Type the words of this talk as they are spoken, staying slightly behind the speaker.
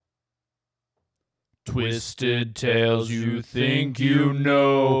Twisted Tales You Think You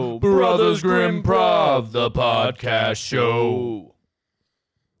Know. Brothers Grimm Prov, the podcast show.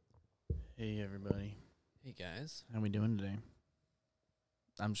 Hey, everybody. Hey, guys. How we doing today?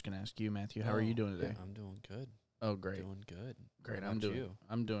 I'm just going to ask you, Matthew. How are you doing today? Yeah, I'm doing good. Oh, great. Doing good. Great. What I'm about doing you?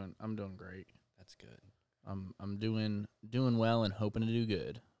 I'm doing great. That's good. I'm doing well and hoping to do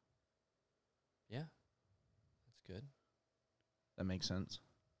good. Yeah. That's good. That makes sense.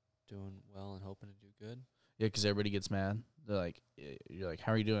 Doing well and hoping to do good. Yeah, because everybody gets mad. They're like, you're like,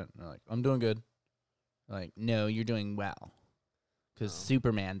 how are you doing? And they're like, I'm doing good. They're like, no, you're doing well. Because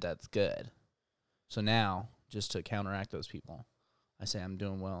Superman does good. So now, just to counteract those people, I say I'm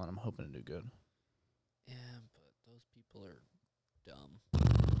doing well and I'm hoping to do good. Yeah, but those people are dumb.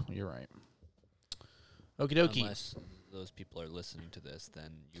 You're right. Okie dokie. Unless those people are listening to this,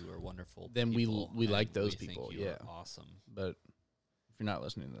 then you are wonderful. Then people, we like and those we people. Think you Yeah, are awesome. But if you're not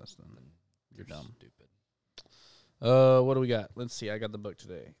listening to this, then you're dumb. Stupid. What do we got? Let's see. I got the book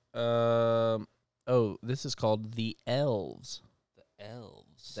today. Oh, this is called The Elves. The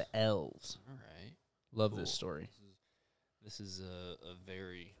Elves. The Elves. All right. Love Cool. this story. This is a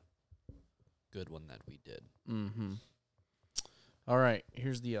very good one that we did. Mm-hmm. All right.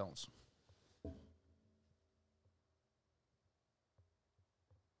 Here's The Elves.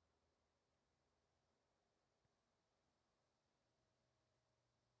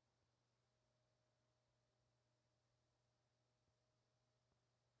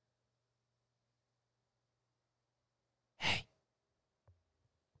 Hey.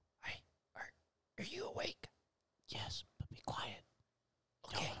 Are you awake? Yes, but be quiet.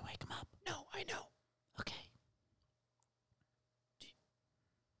 Okay. Don't want to wake him up. No, I know. Okay.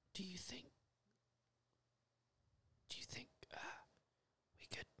 Do you think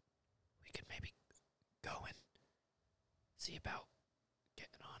we could maybe go and see about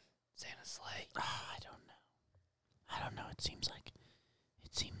getting on Santa's sleigh? Oh, I don't know. It seems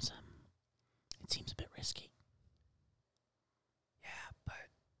a bit risky. Yeah, but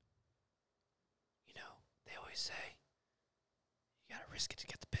they always say you gotta risk it to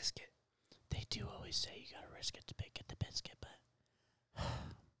get the biscuit. They do always say you gotta risk it to get the biscuit, but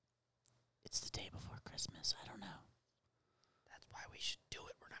it's the day before Christmas. I don't know. That's why we should do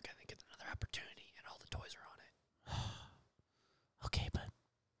it. We're not gonna get another opportunity, and all the toys are on it. Okay, but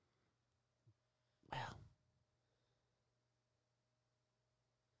well,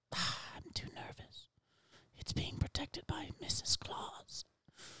 I'm too nervous. It's being protected by Mrs. Claus.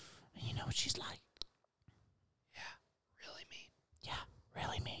 And you know what she's like. Yeah, really mean. Yeah,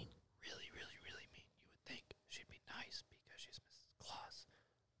 really mean. Really, really, really mean. You would think she'd be nice because she's Mrs. Claus,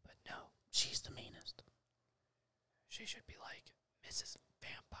 but no. She's the meanest. She should be like Mrs.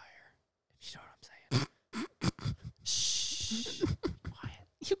 Vampire, if you know what I'm saying. Shh. Quiet.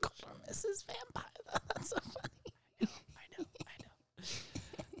 You called her Mrs. Vampire. That's so funny. I know.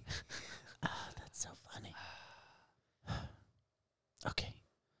 That's so funny. Okay,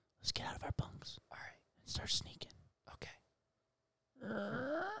 let's get out of our bunks. All right. And start sneaking. Okay.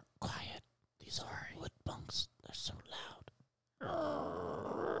 Quiet. These Sorry. are wood bunks. They're so loud.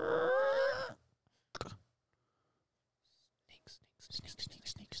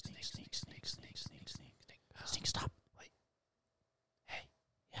 Sneak, stop. Wait. Hey.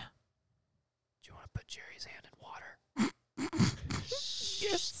 Yeah. Do you want to put Jerry's hand in water?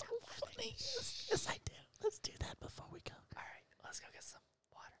 You're so funny. Yes, I do. Let's do that before we go. All right. Let's go get some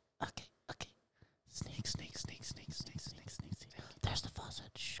water. Okay. Sneak. There's the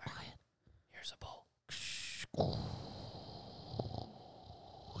faucet. Shh, quiet. Here's a bowl. Shh.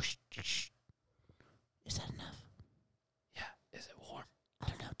 Is that enough? Yeah. Is it warm? I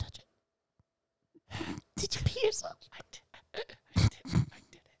don't know. Touch it. Did you pee yourself? I did it.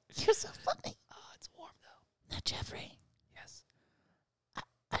 You're so funny. Oh, it's warm though. Now, Jeffrey, Yes.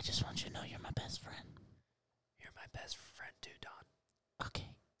 I just want you to know you're my best friend. You're my best friend too, Don. Okay.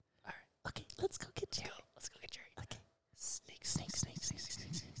 All right. Okay, let's go get Jerry. Let's go get Jerry. Okay. Sneak.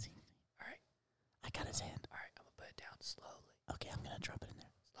 All right. I got his hand. All right. I'm gonna put it down slowly. Okay, I'm gonna drop it in there.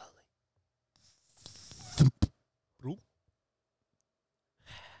 Slowly.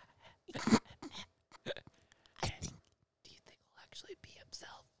 Do you think he'll actually be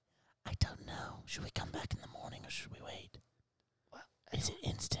himself? I don't know. Should we come back in the morning or should we wait? Well, Is it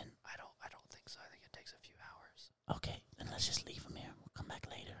instant? I don't think so. I think it takes a few hours. Okay, then let's just leave him here. We'll come back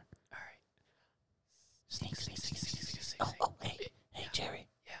later. All right. Sneak. Sneak. Oh, hey, Jerry.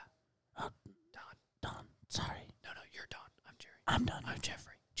 Yeah. Oh, Don. Sorry. No, you're Don. I'm Jerry. I'm Don. I'm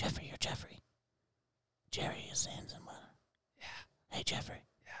Jeffrey. Jeffrey, you're Jeffrey. Jerry is hands and water. Yeah. Hey, Jeffrey.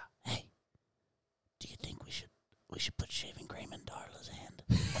 Yeah. Hey. Do you think we should put shaving cream in Darla's hand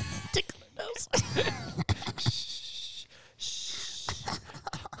and then tickle her nose shorts.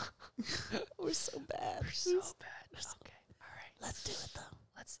 We're so bad. We're so bad. Okay. All right. Let's do it though.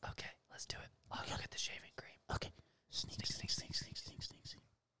 Let's do it. I'll go get the shaving cream. Okay. Sneak, sneak, sneak, sneak, sneak, sneak, sneak.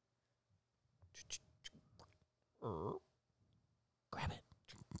 Grab it.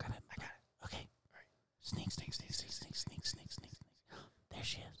 Grab it. I got it. Okay. All right. Sneak, sneak, sneak, sneak, sneak, sneak, sneak, sneak. There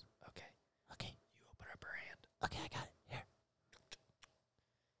she is. Okay. Okay. You open up her hand. Okay, I got it. Here.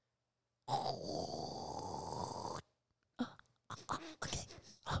 Okay.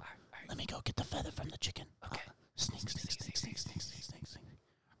 All right. Let me go get the feather from the chicken. Okay. Sneak, sneak, sneak, sneak, sneak, sneak, sneak, sneak.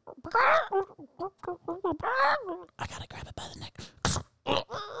 I gotta grab it by the neck.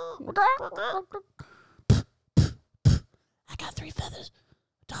 I got 3 feathers.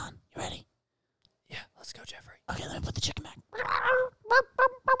 Don, you ready? Yeah. Let's go, Jeffrey. Okay, let me put the chicken back.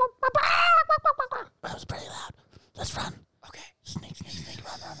 That was pretty loud. Let's run. Okay. Sneak, sneak, sneak,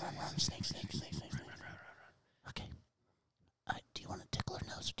 run, run, run, run. Sneak, sneak, sneak, sneak, sneak. Run. Okay. Do you want to tickle her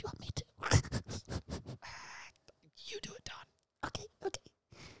nose or do you want me to? You do it, Don. Okay, okay.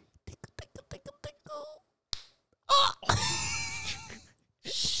 Tickle, tickle, tickle, tickle. Oh!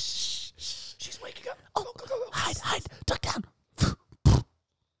 Shh. She's waking up. Oh, Go, go, go, go. hide, duck down.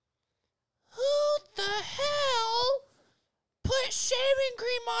 Who the hell put shaving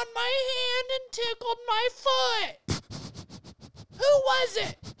cream on my hand and tickled my foot? Who was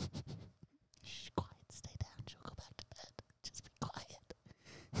it? Shh, quiet, stay down. She'll go back to bed. Just be quiet.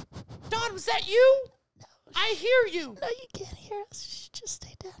 Don, was that you? No, I hear you. no, you can't hear us. Shh, just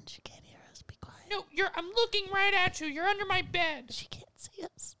stay down. She can't hear us. Be quiet. No, I'm looking right at you. You're under my bed. She can't see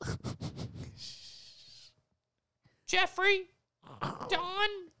us. Jeffrey? Don?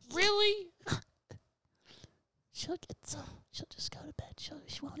 Really? She'll get some. She'll just go to bed.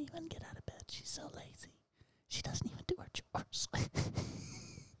 She won't even get out of bed. She's so lazy. She doesn't even do her chores.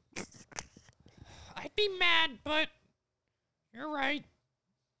 I'd be mad, but you're right.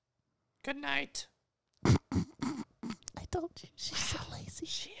 Good night. I told you, she's so lazy.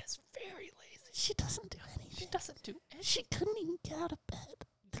 She is very lazy. She doesn't do anything. She doesn't do anything. She couldn't even get out of bed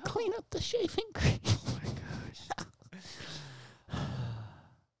to No. clean up the shaving cream. Oh my gosh.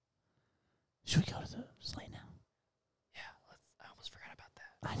 Should we go to the sleigh now? Yeah, I almost forgot about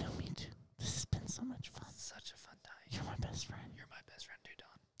that. I know, me too. This has been so much fun. Such a fun time. You're my best friend. You're my best friend too,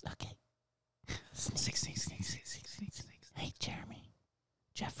 Don. Okay. Sneak, Sneak, sneak, sneak, sneak, sneak, sneak. Hey, Jeremy.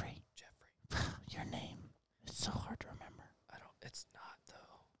 Jeffrey. Jeffrey. Your name. It's so hard to remember. It's not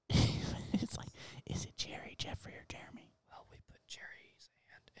though. It's like, is it Jerry, Jeffrey, or Jeremy? Well, we put Jerry's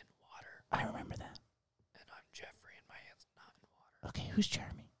hand in water, I remember that. and I'm Jeffrey, and my hand's not in water. Okay, who's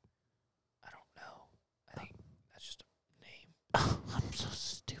Jeremy? I don't know. I think that's just a name. Oh, I'm so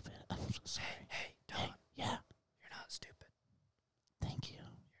stupid. I'm so sorry. Hey, Don. Hey, yeah, You're not stupid. thank you.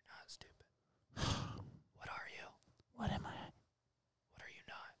 You're not stupid. What are you? What am I? What are you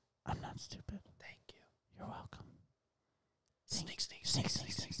not? I'm not stupid. Thank you. You're welcome. Sneak, sneak, Sneak,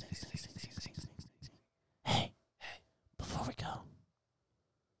 sneak, sneak, sneak, sneak, sneak, sneak, sneak, sneak, sneak, sneak, sneak. sneak. Hey, Hey, before we go,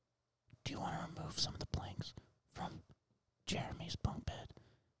 do you want to remove some of the planks from Jeremy's bunk bed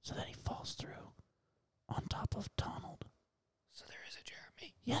so that he falls through on top of Donald? so there is a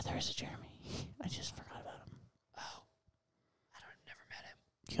Jeremy. Yeah, there is a Jeremy. I just forgot about him. Oh, never met him.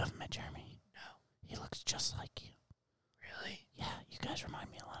 You haven't met Jeremy? No, He looks just like you. really? Yeah, you guys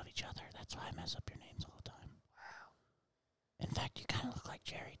remind me a lot of each other. That's why I mess up your names all the time. Wow. In fact, you kind of look like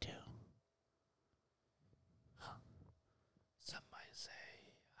Jerry, too. Some might say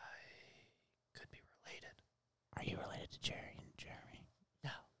I could be related. Are you related to Jerry and Jeremy? No.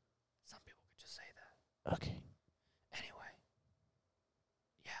 Some people could just say that. Okay. Anyway.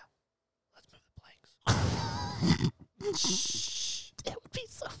 Yeah. Let's move the planks. It would be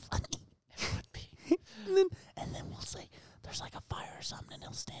so funny. It would be. And then we'll say there's like a fire or something, and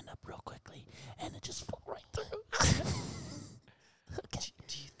he'll stand up real quickly, and it just fall right through. Okay.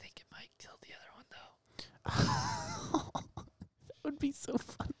 Do you think it might kill the other one, though? That would be so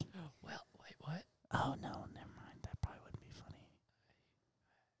funny. Well, wait, what? Oh, no, never mind. That probably wouldn't be funny.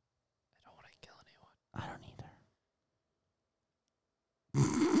 I don't want to kill anyone. I don't either.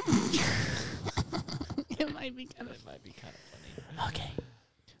 It might be kind of It might be kind of funny. Okay,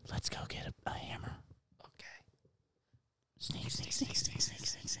 let's go get a hammer. Okay. Sneak, sneak, sneak, sneak, sneak,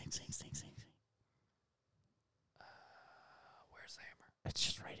 sneak, sneak, sneak, sneak, sneak. Where's the hammer? It's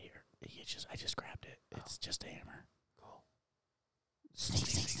just right here. I just grabbed it. It's just a hammer. Cool. Sneak,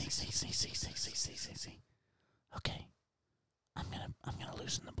 sneak, sneak, sneak, sneak, sneak, sneak, sneak, sneak, sneak, sneak. Okay, I'm gonna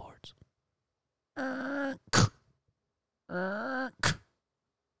loosen the boards.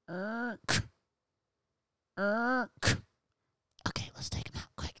 Okay, let's take them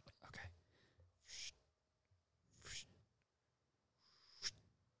out quick. Okay.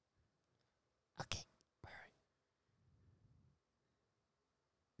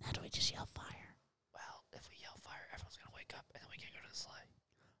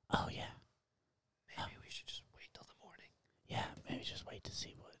 Oh, yeah. Maybe we should just wait till the morning. Yeah, maybe just wait to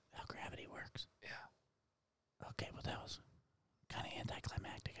see how gravity works. Yeah. Okay, well, that was kind of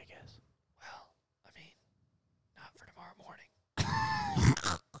anticlimactic, I guess. Well, I mean, not for tomorrow morning.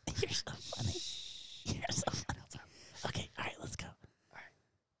 You're so funny. You're so funny. Okay, all right, let's go. All right.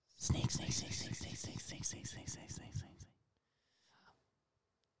 Sneak, sneak, sneak, sneak, sneak, sneak, sneak, sneak, sneak, sneak, sneak, sneak.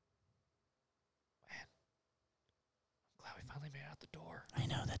 Man, I'm glad we finally made it out the door. I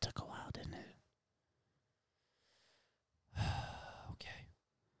know, that took a while, didn't it? Okay.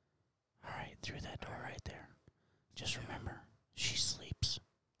 All right, through that door right there. Just remember, she sleeps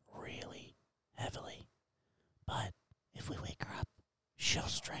really heavily. But if we wake her up, she'll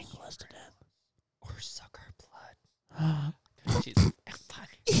strangle us to death. Or suck our blood. She's a vampire.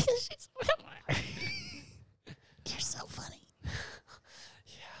 She's a vampire. You're so funny.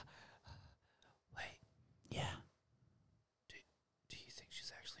 Yeah. Wait, Yeah, do you think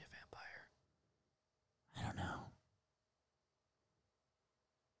she's actually a vampire? I don't know.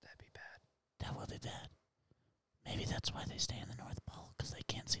 That'd be bad. That will be bad. Maybe that's why they stay in the North Pole, because they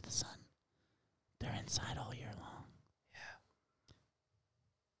can't see the sun. They're inside all year long. Yeah.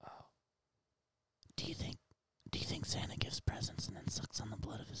 Oh. Do you think Santa gives presents and then sucks on the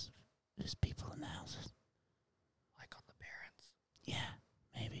blood of his people in the houses? Like on the parents? Yeah,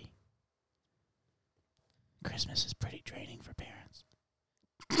 maybe. Christmas is pretty draining for parents.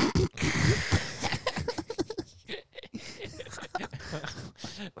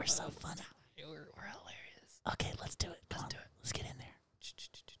 We're so funny. We're hilarious. Okay, let's do it. Come on, do it. Let's get in there.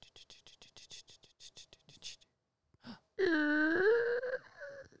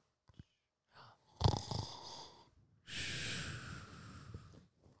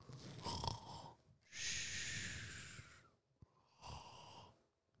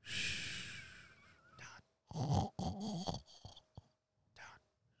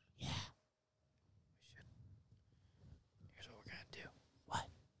 Yeah. Here's what we're gonna do. What?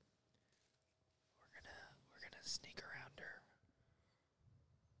 We're gonna sneak around her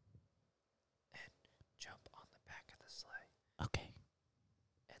and jump on the back of the sleigh, Okay.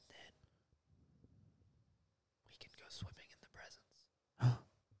 and then we can go swimming in the presents.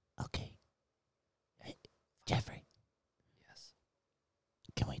 Okay. Hey, Jeffrey, Yes,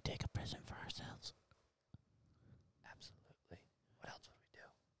 can we take a present for ourselves? absolutely. What else would we do?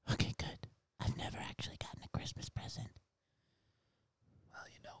 Okay, good. I've never actually gotten a Christmas present. Well,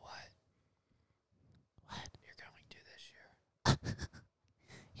 you know what? What? You're going to this year.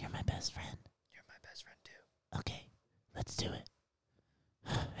 You're my best friend. You're my best friend too. Okay, let's do it.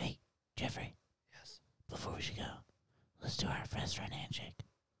 Hey, Jeffrey, Yes. before we should go, let's do our best friend handshake.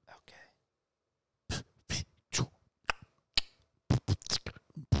 Okay.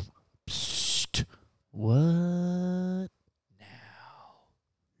 What? Now.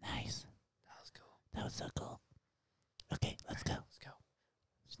 Nice. That was cool. That was so cool. Okay, let's go. Let's go.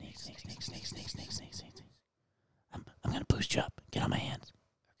 Sneak, sneak, sneak, sneak, sneak, sneak, sneak, sneak, sneak. I'm gonna boost you up. Get on my hands.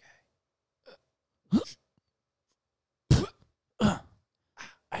 Okay.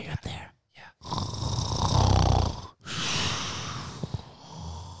 Are you up there? Yeah.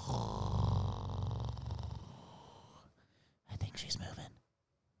 I think she's moving.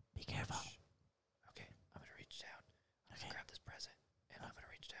 Be careful. Okay. I'm gonna reach down. I'm Okay. gonna grab this present, and I'm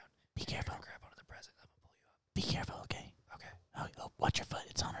gonna reach down. Be and you're careful. gonna grab onto the present. I'm gonna pull you up. Be careful, okay? Okay. Oh, watch your foot.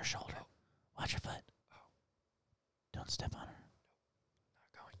 It's on her shoulder. Oh. Watch your foot. Oh. Don't step on her.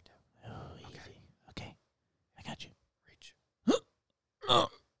 Not going to. Oh, Okay. easy. Okay. I got you. Reach.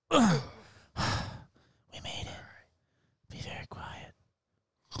 We made it. Alright. Be very quiet.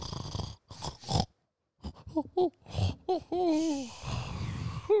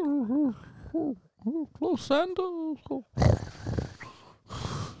 Hello, Santa.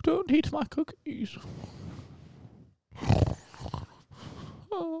 Don't eat my cookies.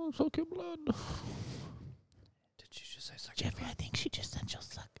 Oh, suck your blood. Did you just say suck Jeffrey, I think she just said she'll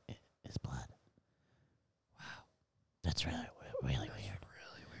suck his blood. Wow. That's really That's weird. really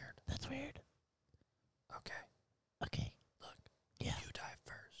weird. That's weird. Okay. Okay. Look. Yeah. You dive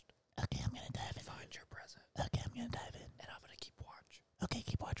first. Okay, I'm gonna dive in. Find your present. Okay, I'm gonna dive in. And I'm gonna keep watch. Okay,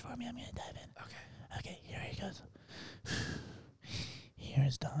 keep watch for me. I'm gonna dive in. Okay. Okay, here he goes. Here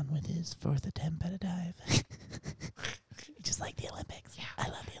is Don with his fourth attempt at a dive. Just like the Olympics. Yeah. I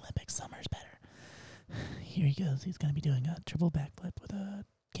love the Olympics. Summer's better. Here he goes. He's going to be doing a triple backflip with a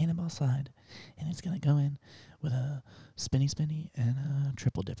cannonball slide. And he's going to go in with a spinny and a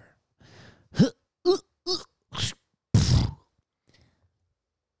triple dipper.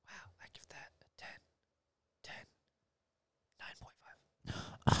 Wow. I give that a 10. 10. 9.5.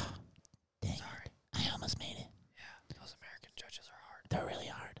 Ah, dang. Sorry. I almost made it. Yeah. Those American judges are hard. They're really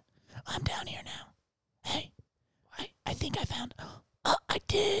hard. I'm down here now. Hey, I think I found... I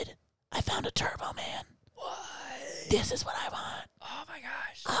did. I found a Turbo Man. What? This is what I want. Oh my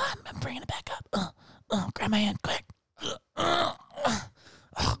gosh. I'm bringing it back up. Grab my hand, quick.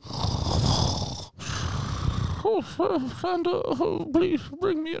 Santa, please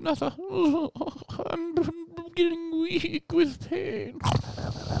bring me another. I'm getting weak with pain. What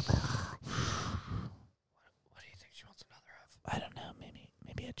do you think she wants another of? I don't know.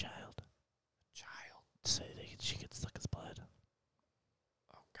 Maybe a child. Child. So she could suck his blood.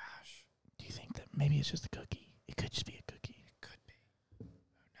 Oh gosh. Do you think that maybe it's just a cookie? It could just be a cookie. It could be. Who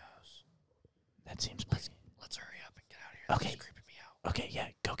knows? That seems pretty. Let's hurry up and get out of here. Okay. This is creeping me out. Okay, yeah.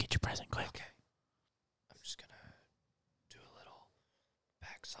 Go get your present, quick. Okay. I'm just gonna do a little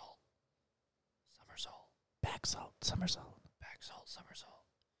back salt, somersault, Back salt, somersault. back salt, somersault.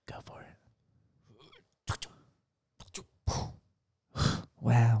 Go for it.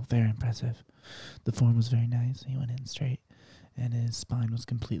 Wow, very impressive. The form was very nice. He went in straight, and his spine was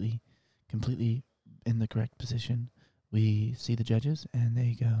completely in the correct position. We see the judges, and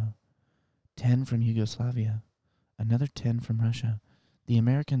they go 10 from Yugoslavia, another 10 from Russia. The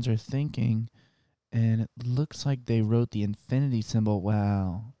Americans are thinking, and it looks like they wrote the infinity symbol.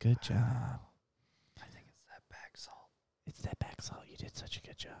 Wow, good job. I think it's that back salt. It's that back salt. You did such a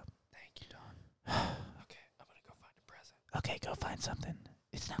good job. Thank you, Don. Okay, I'm gonna go find a present. Okay, go find something.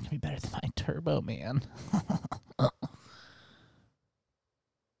 It's not going to be better than my Turbo Man.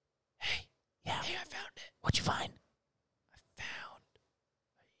 Hey. Yeah. Hey, I found it. What'd you find? I found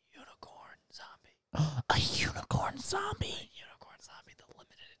a unicorn zombie. A unicorn zombie. A unicorn zombie, the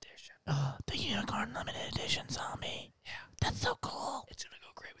limited edition. The unicorn limited edition zombie. Yeah. That's so cool. It's gonna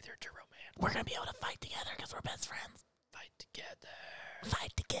go great with your Turbo Man. We're going to be able to fight together because we're best friends. Fight together.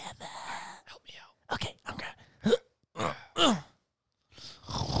 Fight together. Help me out. Okay, I'm going to...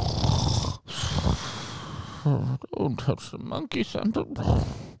 Don't touch the monkey, Santa.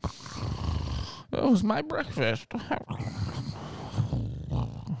 That was my breakfast.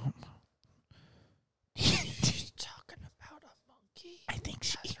 She's talking about a monkey. I think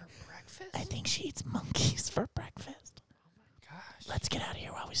she eats monkeys for breakfast. Oh my gosh. Let's get out of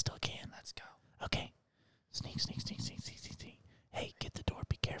here while we still can. Let's go. Okay. Sneak. Hey, get the door.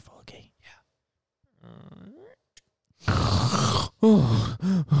 Be careful, okay? Yeah.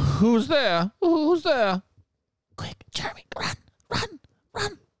 Who's there? Quick, Jeremy, run. Sneak.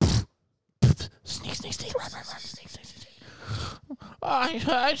 Run. Sneak.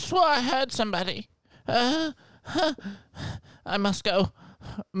 I swore I heard somebody. I must go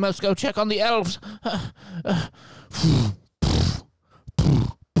check on the elves.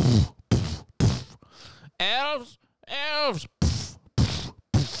 Elves.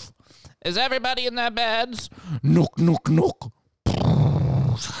 Is everybody in their beds? Knock.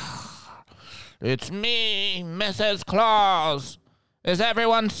 It's me, Mrs. Claus. Is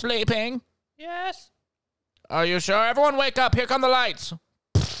everyone sleeping? Yes. Are you sure? Everyone wake up. Here come the lights.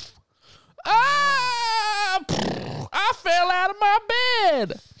 Ah! I fell out of my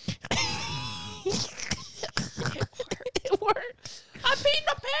bed. It worked. I peed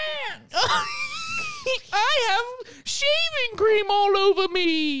my pants. I have shaving cream all over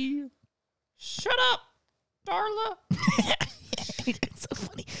me. Shut up, Darla. It's so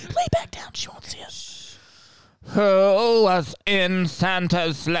funny. Lay back down. She won't see us. Who was in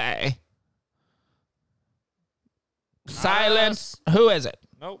Santa's sleigh? Silence. Who is it?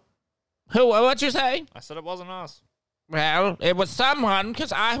 Nope. Who? What'd you say? I said it wasn't us. Well, it was someone,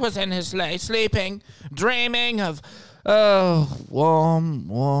 because I was in his sleigh, sleeping, dreaming of,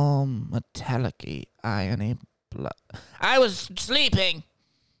 warm, metallic-y, irony blood. I was sleeping,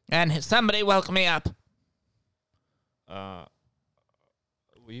 and somebody woke me up.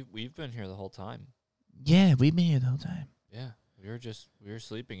 We've been here the whole time. Yeah, we've been here the whole time. Yeah, we were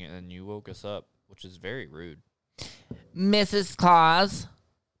sleeping and then you woke us up, which is very rude. Mrs. Claus,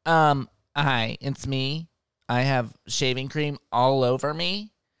 hi, it's me. I have shaving cream all over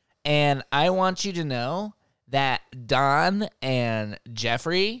me, and I want you to know that Don and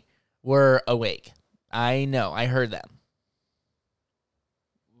Jeffrey were awake. I know, I heard them.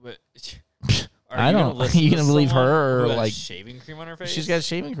 But I don't. Are you gonna believe her or who has like shaving cream on her face? she's got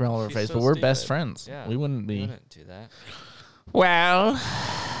shaving cream all over her She's face? so But we're best stupid. friends. Yeah, We wouldn't be. We wouldn't do that. Well,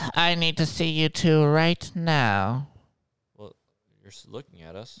 I need to see you two right now. Well, you're looking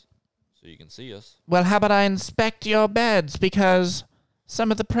at us, so you can see us. Well, how about I inspect your beds because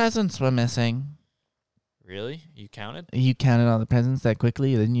some of the presents were missing. Really? You counted? You counted all the presents that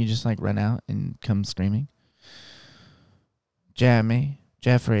quickly, then you just like run out and come screaming. Jeremy,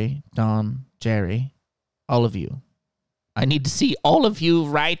 Jeffrey, Don, Jerry, all of you. I need to see all of you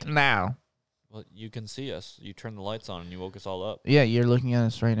right now. Well, you can see us. You turned the lights on and you woke us all up. Yeah, you're looking at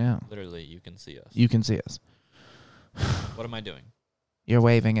us right now. Literally, you can see us. You can see us. What am I doing? You're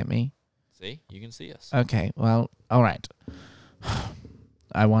waving at me. See? You can see us. Okay, well, all right.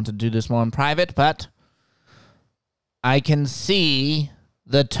 I want to do this more in private, but I can see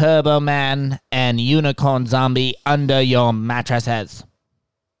the Turbo Man and Unicorn Zombie under your mattresses.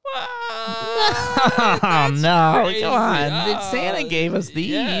 Oh, no, crazy. come on. Santa gave us these.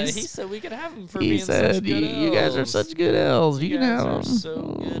 Yeah, he said we could have them for He being said, such good you guys are elves. such good elves. You can guys have are them. so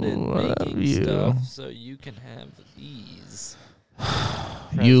good at Love making stuff, so you can have these. You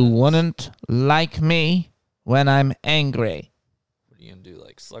presents. wouldn't like me when I'm angry. What are you gonna do?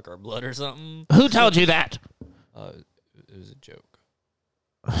 Like suck our blood or something? Who told you that? It was a joke.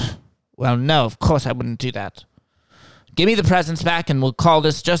 Well, no, of course I wouldn't do that. Give me the presents back and we'll call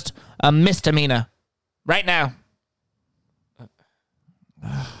this just a misdemeanor. Right now. All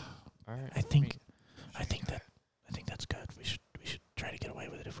right. I think that's good. We should try to get away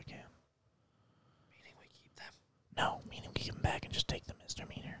with it if we can. Meaning we keep them. No, meaning we give them back and just take the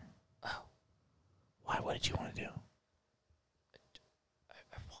misdemeanor. Oh. Why? What did you want to do?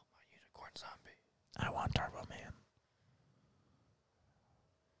 I want my unicorn zombie. I want Turbo Man.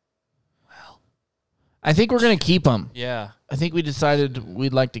 Well. I think we're gonna keep them. Yeah. I think we decided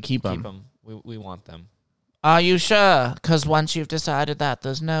we'd like to keep Keep them. them. We want them. Are you sure? Because once you've decided that,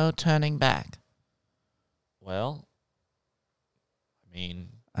 there's no turning back. Well. I mean,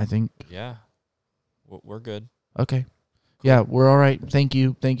 I think. yeah. We're good. Okay. Yeah, we're all right. Thank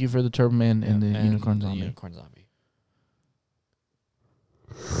you. Thank you for the Turbo Man and the Yeah, Unicorn the Zombie. Unicorn zombie.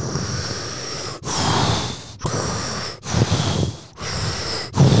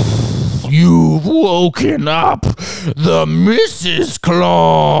 You've woken up the Mrs.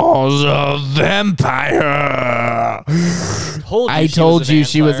 Claus, a vampire. I told you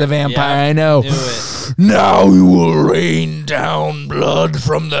she was a vampire. Yeah, I know. knew it. Now you will rain down blood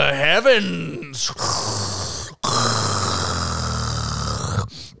from the heavens.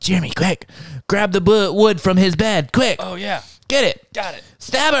 Jimmy, quick. Grab the wood from his bed. Quick. Oh, yeah. Get it. Got it.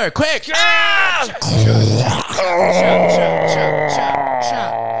 Stab her. Quick.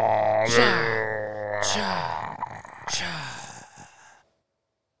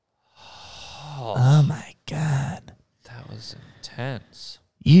 Oh, my God. That was intense.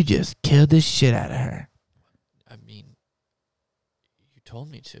 You just killed the shit out of her. I mean, you told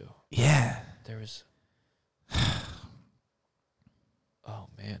me to. Yeah. There was... Oh,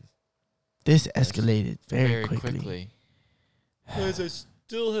 man. This escalated very, quickly. quickly. Guys, I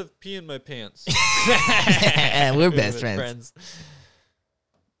still have pee in my pants. We're best friends.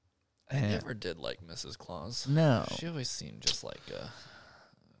 I Yeah. never did like Mrs. Claus. No. She always seemed just like a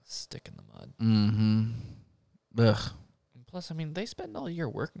stick in the mud. Mm-hmm. Ugh. And plus, I mean, they spend all year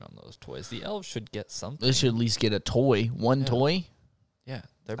working on those toys. The elves should get something. They should at least get a toy. One Yeah. toy. Yeah,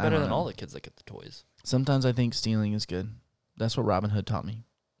 they're I better don't than know. all the kids that get the toys. Sometimes I think stealing is good. That's what Robin Hood taught me.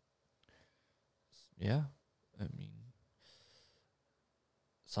 Yeah, I mean,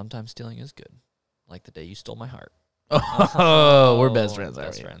 sometimes stealing is good. Like the day you stole my heart. Oh, we're best friends, aren't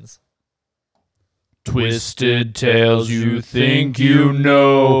Best we? friends. Twisted tales you think you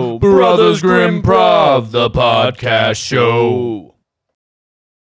know. Brothers Grimm Prov, the podcast show.